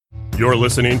You're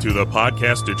listening to the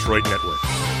Podcast Detroit Network.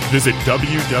 Visit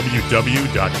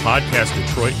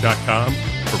www.podcastdetroit.com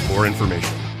for more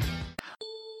information.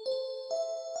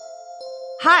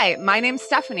 Hi, my name's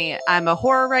Stephanie. I'm a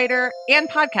horror writer and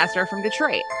podcaster from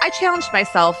Detroit. I challenged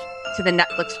myself to the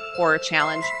Netflix Horror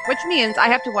Challenge, which means I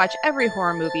have to watch every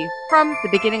horror movie from the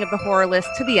beginning of the horror list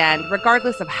to the end,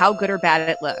 regardless of how good or bad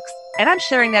it looks. And I'm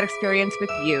sharing that experience with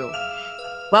you.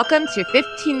 Welcome to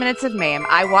 15 Minutes of Maim.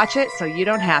 I watch it so you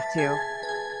don't have to.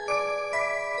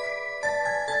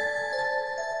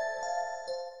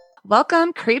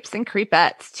 Welcome, creeps and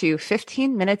creepettes, to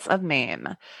 15 Minutes of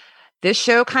Maim. This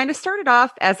show kind of started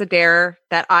off as a dare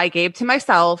that I gave to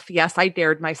myself. Yes, I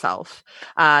dared myself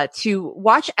to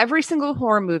watch every single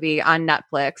horror movie on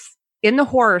Netflix in the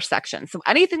horror section. So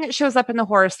anything that shows up in the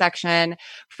horror section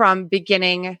from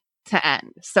beginning to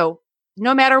end. So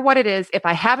no matter what it is, if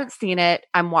I haven't seen it,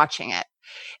 I'm watching it.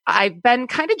 I've been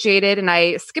kind of jaded and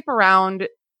I skip around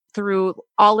through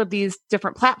all of these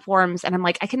different platforms and I'm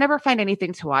like, I can never find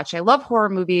anything to watch. I love horror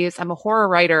movies. I'm a horror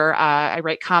writer. I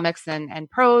write comics and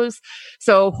prose.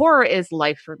 So horror is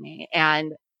life for me.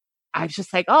 And I was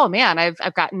just like, oh man,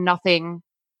 I've got nothing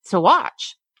to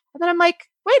watch. And then I'm like,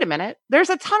 wait a minute, there's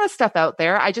a ton of stuff out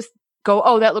there. I just go,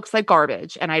 oh, that looks like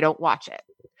garbage. And I don't watch it.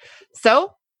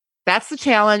 So that's the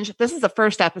challenge. This is the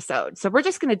first episode. So we're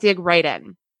just going to dig right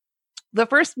in. The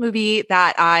first movie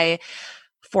that I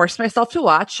forced myself to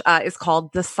watch is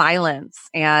called The Silence,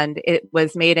 and it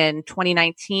was made in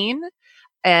 2019.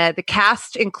 The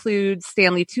cast includes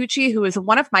Stanley Tucci, who is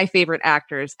one of my favorite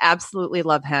actors. Absolutely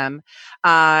love him.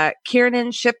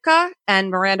 Kiernan Shipka and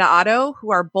Miranda Otto,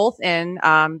 who are both in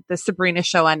the Sabrina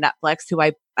show on Netflix, who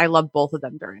I love both of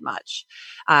them very much.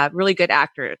 Really good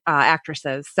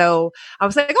actresses. So I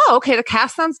was like, oh, okay, the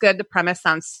cast sounds good. The premise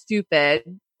sounds stupid.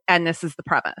 And this is the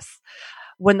premise.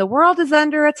 When the world is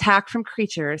under attack from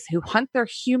creatures who hunt their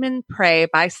human prey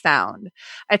by sound,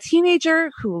 a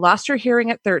teenager who lost her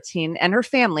hearing at 13 and her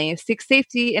family seek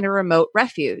safety in a remote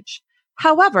refuge.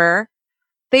 However,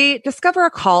 they discover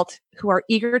a cult who are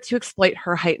eager to exploit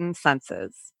her heightened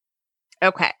senses.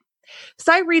 Okay.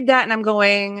 So I read that and I'm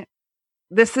going,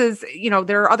 this is,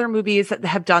 there are other movies that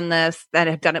have done this, that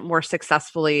have done it more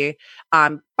successfully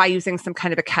by using some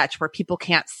kind of a catch where people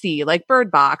can't see, like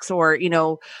Bird Box or,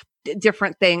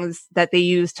 different things that they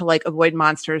use to like avoid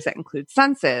monsters that include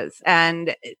senses.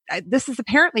 And this is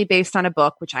apparently based on a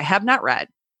book, which I have not read.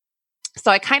 So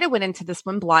I kind of went into this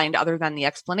one blind other than the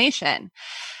explanation.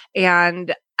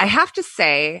 And I have to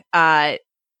say, I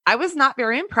was not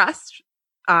very impressed.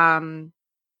 The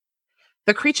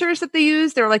creatures that they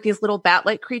used, they were like these little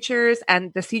bat-like creatures,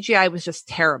 and the CGI was just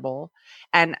terrible.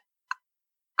 And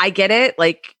I get it,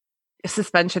 like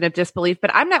suspension of disbelief, but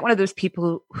I'm not one of those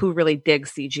people who really dig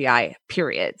CGI,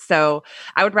 period. So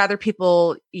I would rather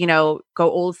people, go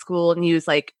old school and use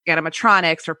like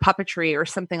animatronics or puppetry or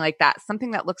something like that, something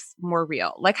that looks more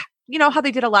real, like, how they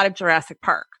did a lot of Jurassic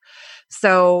Park.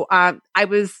 So I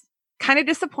was kind of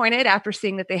disappointed after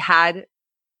seeing that they had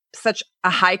such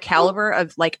a high caliber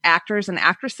of like actors and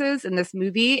actresses in this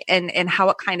movie and how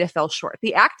it kind of fell short.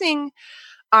 The acting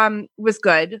was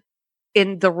good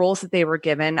in the roles that they were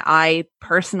given. I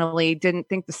personally didn't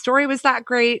think the story was that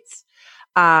great.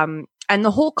 And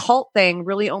the whole cult thing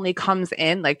really only comes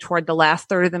in like toward the last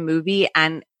third of the movie.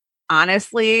 And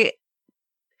honestly,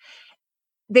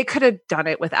 they could have done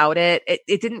it without it.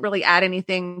 It didn't really add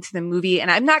anything to the movie.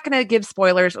 And I'm not going to give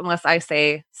spoilers unless I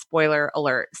say spoiler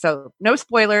alert. So no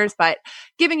spoilers, but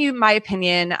giving you my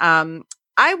opinion,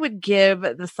 I would give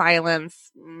The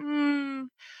Silence,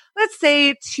 let's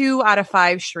say 2 out of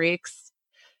 5 shrieks.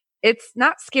 It's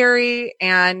not scary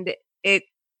and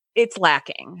it's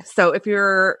lacking. So if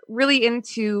you're really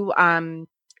into,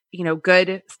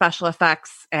 good special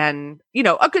effects and,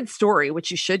 a good story, which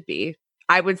you should be,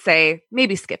 I would say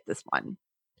maybe skip this one.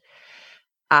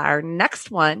 Our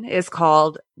next one is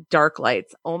called Dark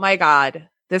Lights. Oh my God.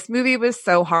 This movie was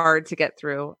so hard to get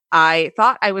through. I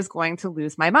thought I was going to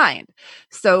lose my mind.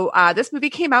 So this movie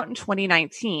came out in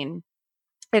 2019.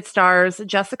 It stars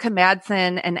Jessica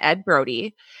Madsen and Ed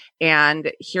Brody.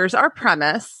 And here's our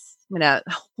premise. I'm going to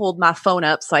hold my phone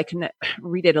up so I can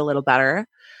read it a little better.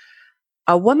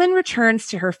 A woman returns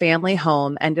to her family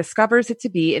home and discovers it to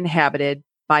be inhabited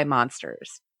by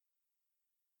monsters.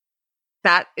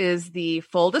 That is the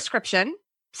full description.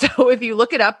 So if you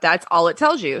look it up, that's all it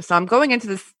tells you. So I'm going into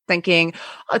this thinking,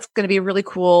 oh, it's going to be a really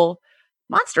cool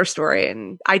monster story.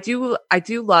 And I do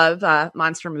love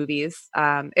monster movies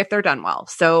if they're done well.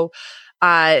 So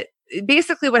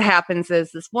basically what happens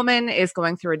is this woman is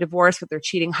going through a divorce with her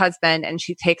cheating husband, and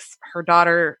she takes her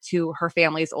daughter to her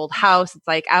family's old house. It's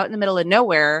like out in the middle of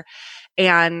nowhere.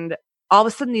 And all of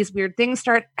a sudden these weird things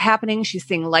start happening. She's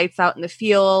seeing lights out in the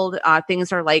field.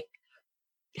 Things are like,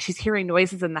 she's hearing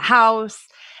noises in the house.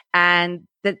 And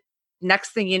the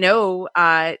next thing you know,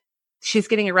 she's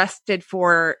getting arrested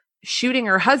for shooting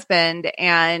her husband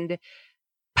and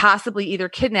possibly either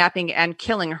kidnapping and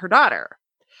killing her daughter.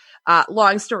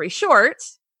 Long story short,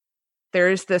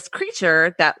 there's this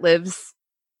creature that lives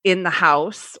in the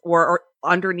house or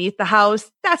underneath the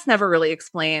house. That's never really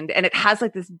explained. And it has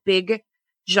like this big,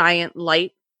 giant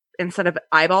light instead of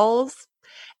eyeballs.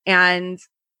 And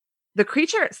the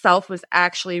creature itself was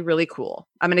actually really cool.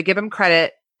 I'm going to give him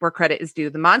credit where credit is due.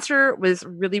 The monster was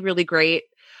really, really great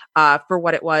for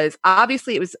what it was.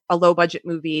 Obviously, it was a low budget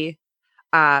movie.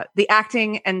 The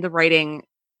acting and the writing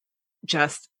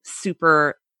just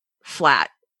super flat.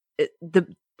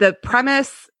 The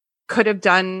premise could have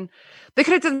done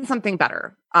something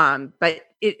better. But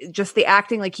it just the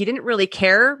acting, like you didn't really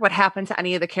care what happened to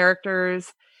any of the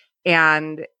characters.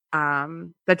 And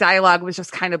the dialogue was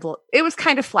just kind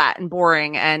of flat and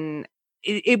boring, and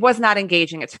it was not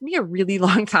engaging. It took me a really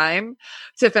long time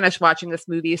to finish watching this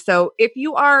movie. So if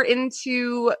you are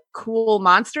into cool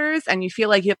monsters and you feel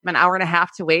like you have an hour and a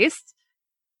half to waste,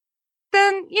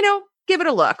 then, give it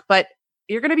a look. But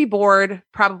you're going to be bored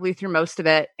probably through most of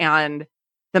it. And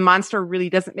the monster really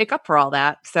doesn't make up for all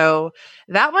that. So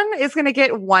that one is going to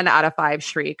get 1 out of 5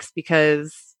 shrieks,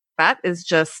 because that was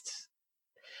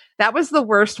the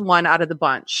worst one out of the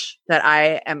bunch that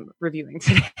I am reviewing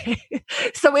today.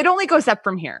 So it only goes up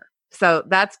from here. So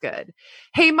that's good.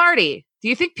 Hey, Marty, do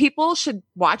you think people should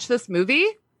watch this movie?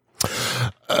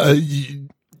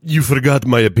 You forgot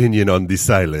my opinion on the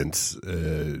silence,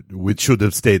 which should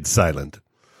have stayed silent.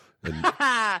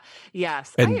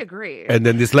 Yes, I agree. And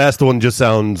then this last one just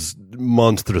sounds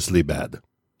monstrously bad.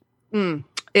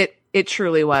 It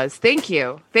truly was. Thank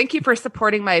you. Thank you for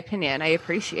supporting my opinion. I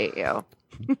appreciate you.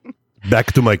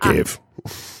 Back to my cave.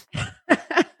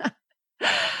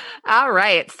 All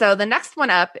right. So the next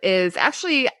one up is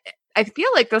actually, I feel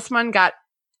like this one got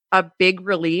a big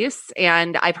release,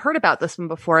 and I've heard about this one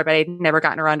before, but I'd never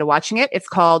gotten around to watching it. It's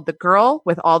called The Girl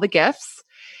with All the Gifts.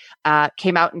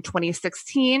 Came out in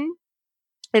 2016.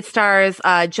 It stars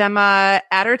Gemma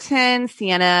Arterton,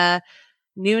 Sienna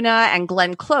Nuna, and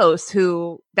Glenn Close,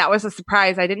 who, that was a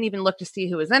surprise. I didn't even look to see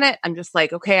who was in it. I'm just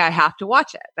like, okay, I have to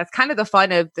watch it. That's kind of the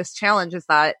fun of this challenge, is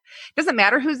that it doesn't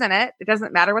matter who's in it. It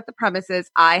doesn't matter what the premise is.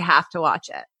 I have to watch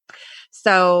it.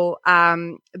 So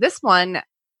this one,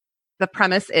 the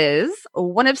premise is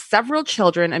one of several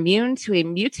children immune to a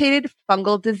mutated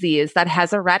fungal disease that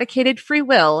has eradicated free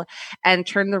will and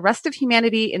turned the rest of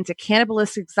humanity into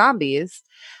cannibalistic zombies.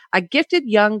 A gifted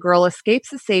young girl escapes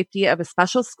the safety of a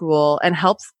special school and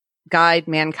helps guide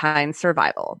mankind's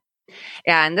survival.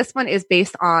 And this one is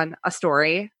based on a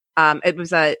story. It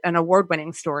was an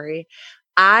award-winning story.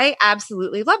 I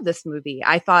absolutely love this movie.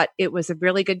 I thought it was a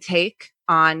really good take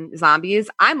on zombies.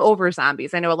 I'm over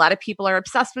zombies. I know a lot of people are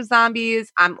obsessed with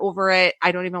zombies. I'm over it.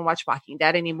 I don't even watch Walking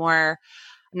Dead anymore.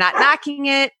 I'm not knocking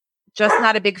it, just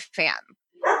not a big fan.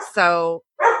 So,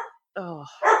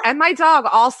 and my dog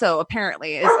also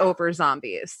apparently is over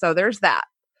zombies. So there's that.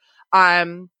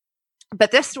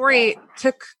 But this story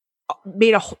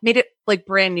made it like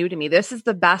brand new to me. This is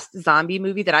the best zombie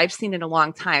movie that I've seen in a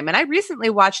long time. And I recently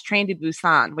watched Train to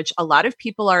Busan, which a lot of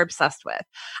people are obsessed with.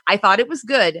 I thought it was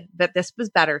good, but this was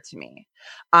better to me.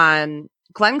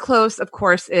 Glenn Close, of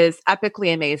course, is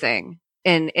epically amazing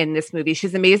in this movie.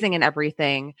 She's amazing in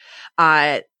everything.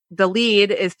 The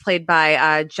lead is played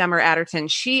by Gemma Arterton.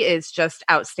 She is just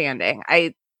outstanding.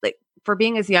 For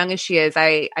being as young as she is,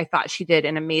 I thought she did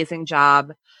an amazing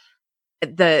job.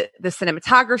 The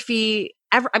cinematography,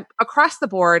 across the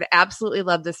board, absolutely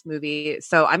love this movie.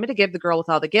 So I'm going to give The Girl with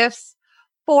All the Gifts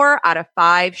 4 out of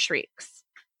 5 shrieks.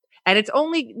 And it's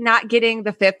only not getting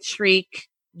the 5th shriek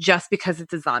just because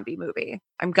it's a zombie movie.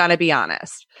 I'm going to be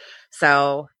honest.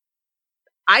 So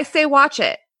I say watch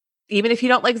it. Even if you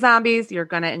don't like zombies, you're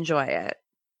going to enjoy it.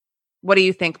 What do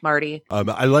you think, Marty?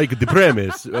 I like the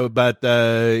premise, but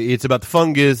it's about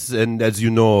fungus. And as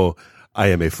you know, I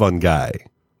am a fun guy.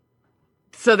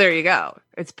 So there you go.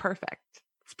 It's perfect.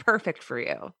 It's perfect for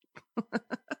you.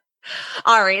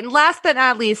 All right. And last but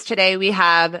not least, today we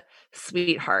have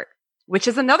Sweetheart, which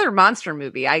is another monster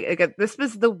movie. This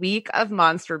was the week of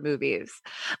monster movies.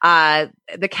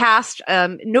 The cast,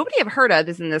 nobody I've heard of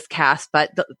is in this cast,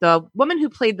 but the woman who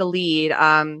played the lead,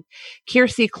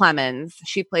 Kiersey Clemens,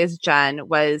 she plays Jen,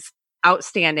 was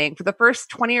outstanding. For the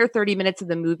first 20 or 30 minutes of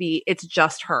the movie, it's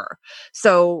just her.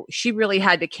 So she really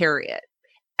had to carry it.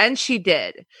 And she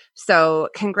did. So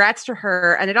congrats to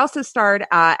her. And it also starred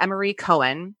Emery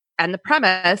Cohen And the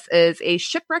premise is a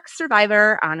shipwrecked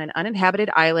survivor on an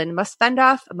uninhabited island must fend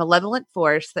off a malevolent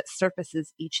force that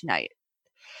surfaces each night.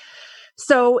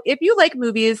 So if you like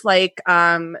movies like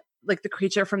The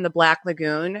Creature from the Black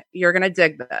Lagoon, you're going to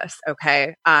dig this.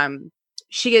 Okay.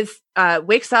 She is,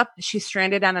 wakes up, she's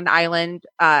stranded on an island.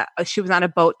 She was on a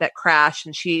boat that crashed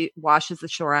and she washes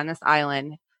ashore on this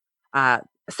island.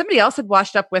 Somebody else had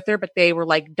washed up with her, but they were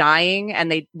like dying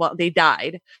and they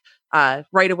died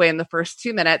right away in the first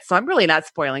 2 minutes. So I'm really not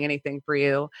spoiling anything for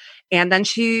you. And then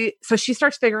she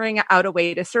starts figuring out a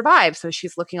way to survive. So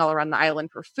she's looking all around the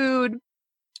island for food.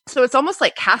 So it's almost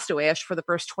like Castaway-ish for the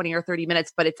first 20 or 30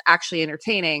 minutes, but it's actually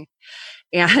entertaining.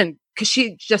 And because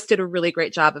she just did a really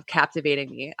great job of captivating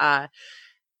me.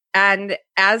 And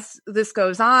as this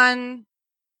goes on,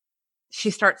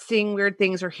 she starts seeing weird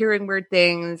things or hearing weird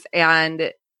things.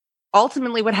 And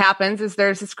ultimately what happens is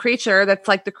there's this creature that's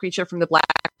like the creature from the Black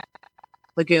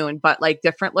Lagoon, but like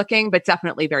different looking, but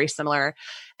definitely very similar.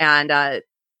 And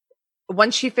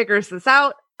once she figures this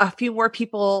out, a few more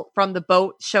people from the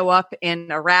boat show up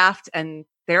in a raft and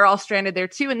they're all stranded there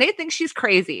too. And they think she's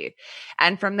crazy.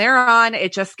 And from there on,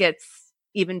 it just gets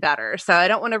even better. So I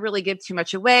don't want to really give too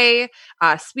much away.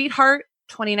 Sweetheart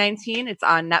 2019, it's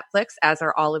on Netflix, as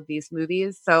are all of these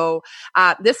movies. So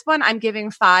this one I'm giving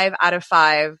 5 out of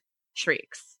 5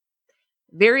 shrieks.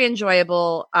 Very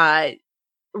enjoyable,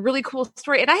 really cool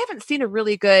story. And I haven't seen a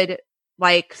really good,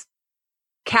 like,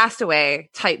 Castaway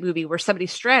type movie where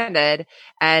somebody's stranded.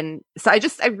 And so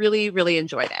I really, really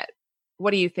enjoyed it.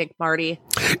 What do you think, Marty?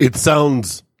 It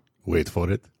sounds, wait for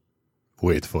it,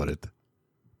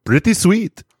 pretty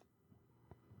sweet.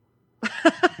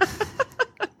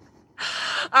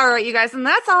 All right, you guys. And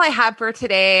that's all I have for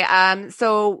today.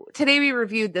 So today we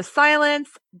reviewed The Silence,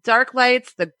 Dark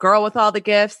Lights, The Girl with All the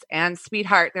Gifts, and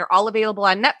Sweetheart. They're all available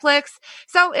on Netflix.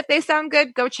 So if they sound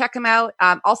good, go check them out.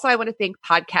 Also, I want to thank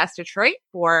Podcast Detroit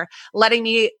for letting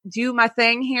me do my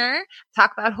thing here,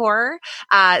 talk about horror.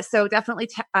 So definitely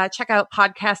check out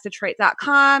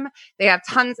podcastdetroit.com. They have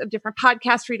tons of different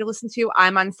podcasts for you to listen to.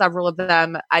 I'm on several of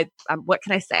them. What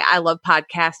can I say? I love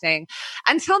podcasting.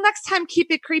 Until next time, keep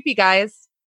it creepy, guys.